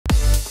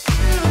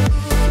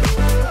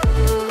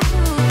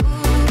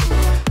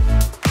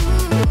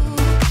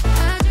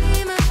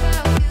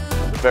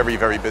very,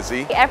 very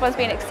busy. Everyone's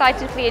been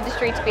excited for the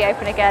industry to be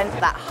open again.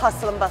 That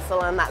hustle and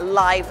bustle and that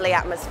lively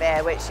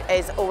atmosphere, which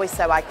is always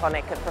so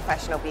iconic of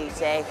professional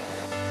beauty.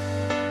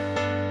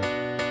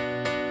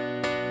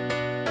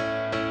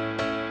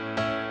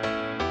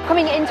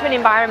 Coming into an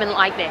environment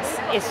like this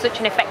is such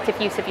an effective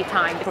use of your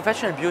time.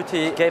 Professional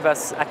beauty gave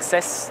us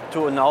access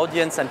to an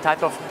audience and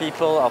type of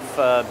people,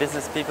 of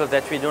business people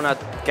that we do not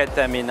get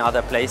them in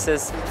other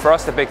places. For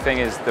us, the big thing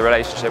is the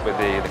relationship with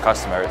the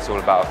customer. It's all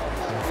about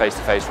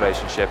face-to-face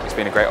relationship. It's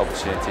been a great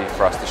opportunity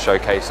for us to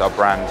showcase our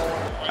brand.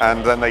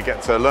 And then they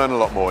get to learn a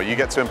lot more. You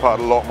get to impart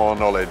a lot more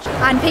knowledge.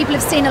 And people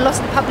have seen a lot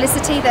of the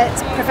publicity that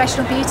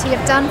Professional Beauty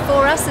have done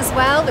for us as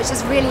well, which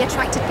has really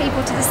attracted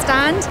people to the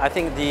stand. I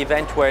think the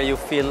event where you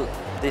feel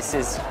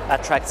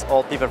attracts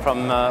all people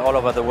from all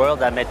over the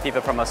world. I met people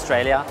from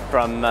Australia,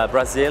 from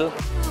Brazil.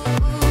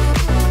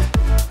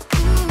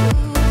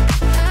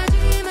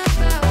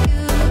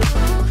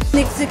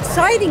 It's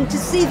exciting to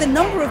see the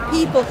number of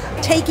people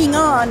taking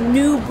on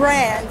new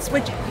brands,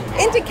 which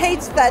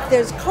indicates that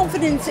there's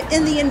confidence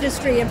in the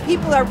industry and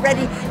people are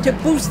ready to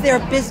boost their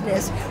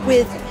business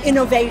with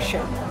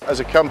innovation. As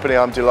a company,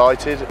 I'm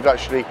delighted. We've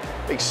actually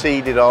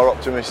exceeded our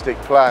optimistic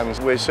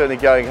plans. We're certainly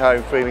going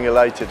home feeling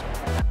elated.